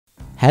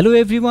Hello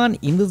everyone,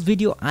 in this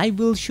video I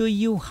will show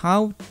you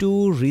how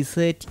to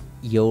reset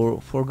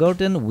your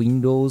forgotten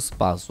Windows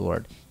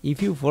password.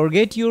 If you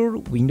forget your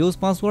Windows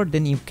password,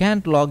 then you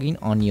can't log in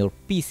on your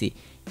PC.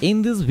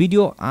 In this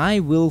video I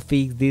will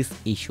fix this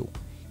issue.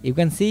 You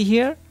can see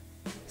here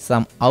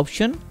some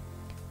option.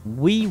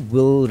 We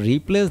will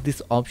replace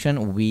this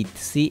option with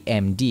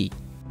CMD.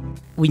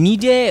 We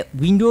need a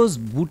Windows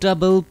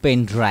bootable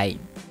pen drive.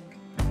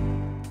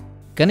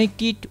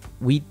 Connect it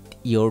with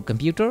your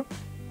computer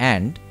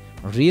and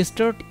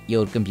restart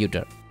your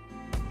computer.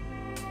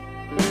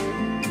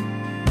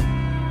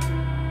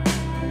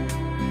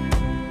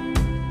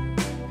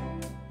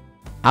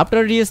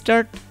 After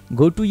restart,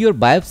 go to your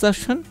BIOS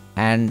option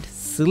and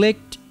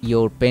select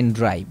your pen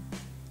drive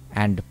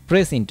and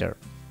press enter.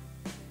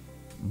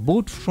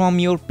 Boot from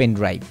your pen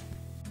drive.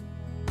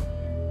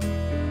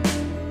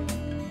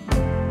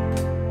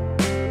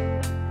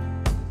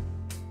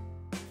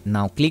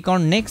 Now click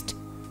on next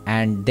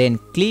and then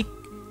click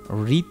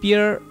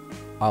repair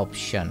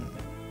option.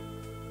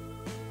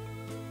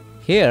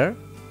 Here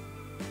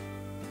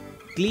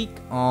click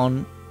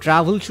on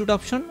troubleshoot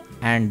option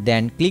and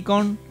then click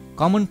on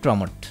command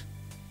prompt.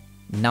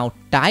 Now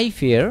type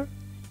here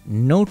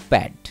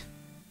notepad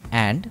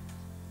and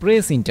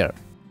press enter.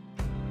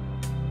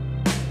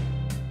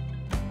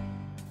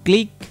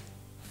 Click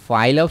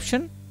file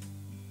option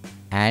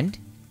and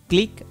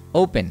click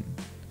open.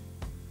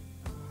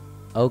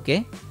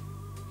 Okay,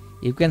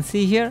 you can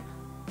see here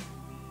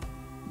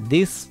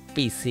this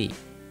PC.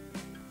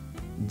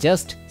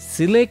 Just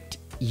select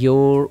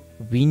your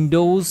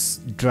Windows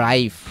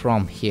drive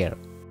from here.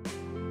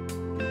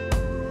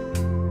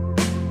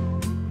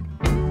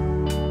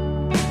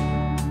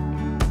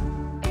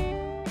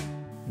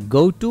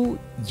 Go to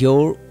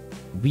your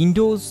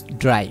Windows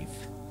drive.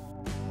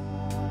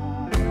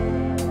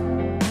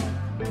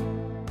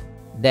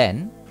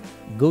 Then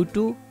go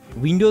to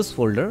Windows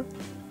folder.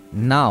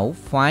 Now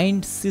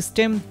find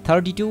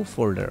System32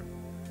 folder.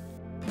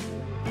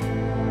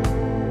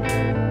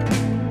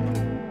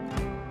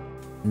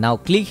 Now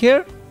click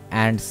here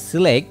and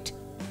select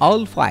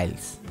all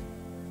files.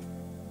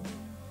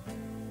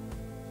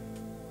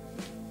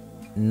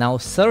 Now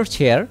search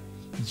here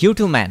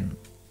utilman.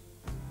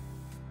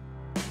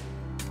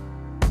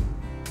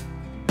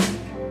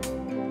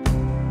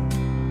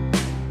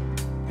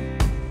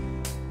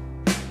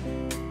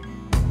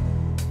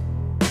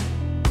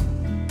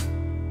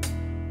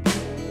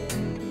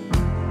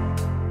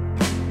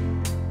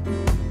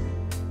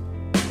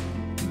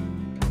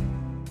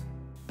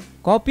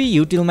 Copy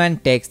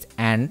utilman text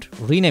and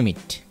rename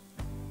it.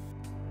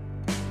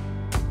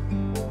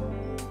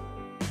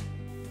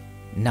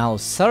 Now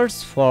search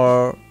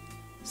for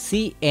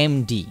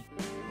CMD.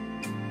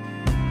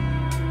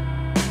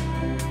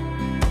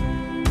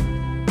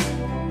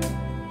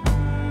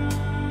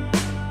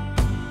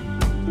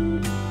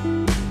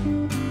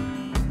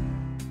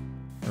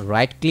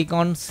 Right click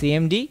on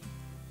CMD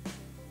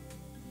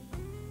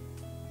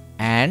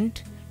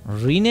and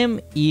rename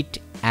it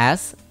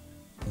as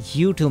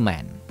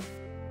utilman.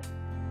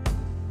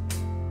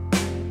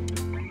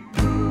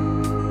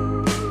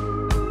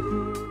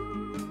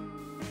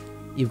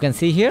 You can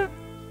see here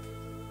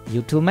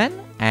utilman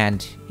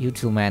and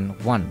utilman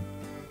 1.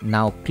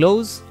 Now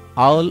close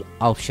all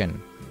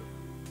option.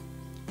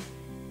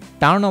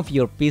 Turn off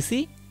your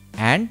PC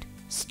and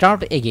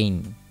start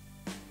again.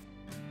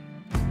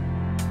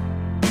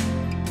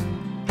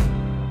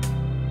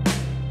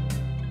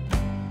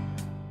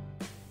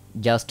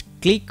 Just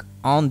click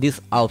on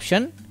this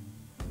option.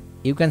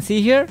 You can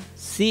see here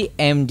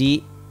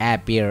CMD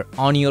appear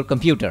on your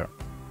computer.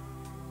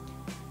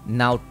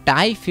 Now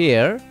type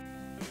here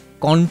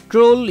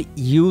control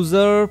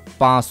user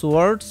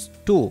passwords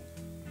 2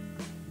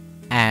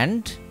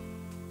 and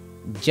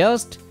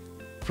just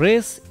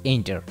press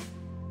enter.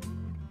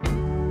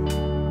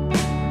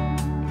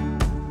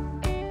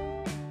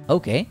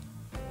 Okay,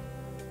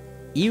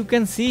 you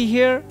can see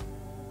here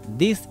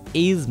this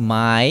is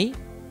my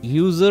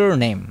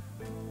username.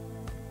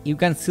 You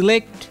can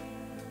select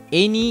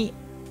any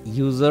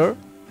user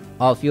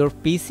of your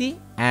PC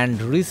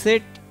and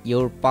reset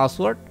your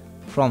password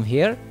from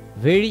here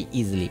very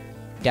easily.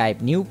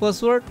 Type new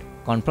password,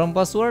 confirm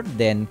password,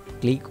 then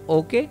click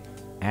OK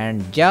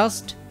and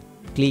just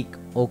click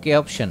OK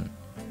option.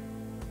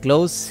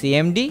 Close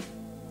CMD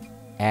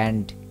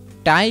and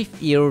type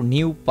your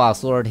new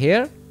password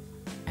here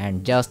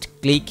and just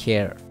click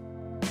here.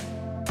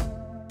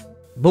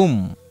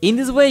 Boom! In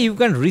this way you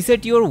can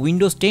reset your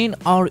Windows 10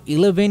 or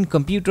 11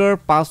 computer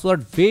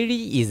password very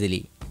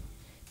easily.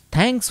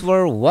 Thanks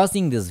for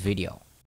watching this video.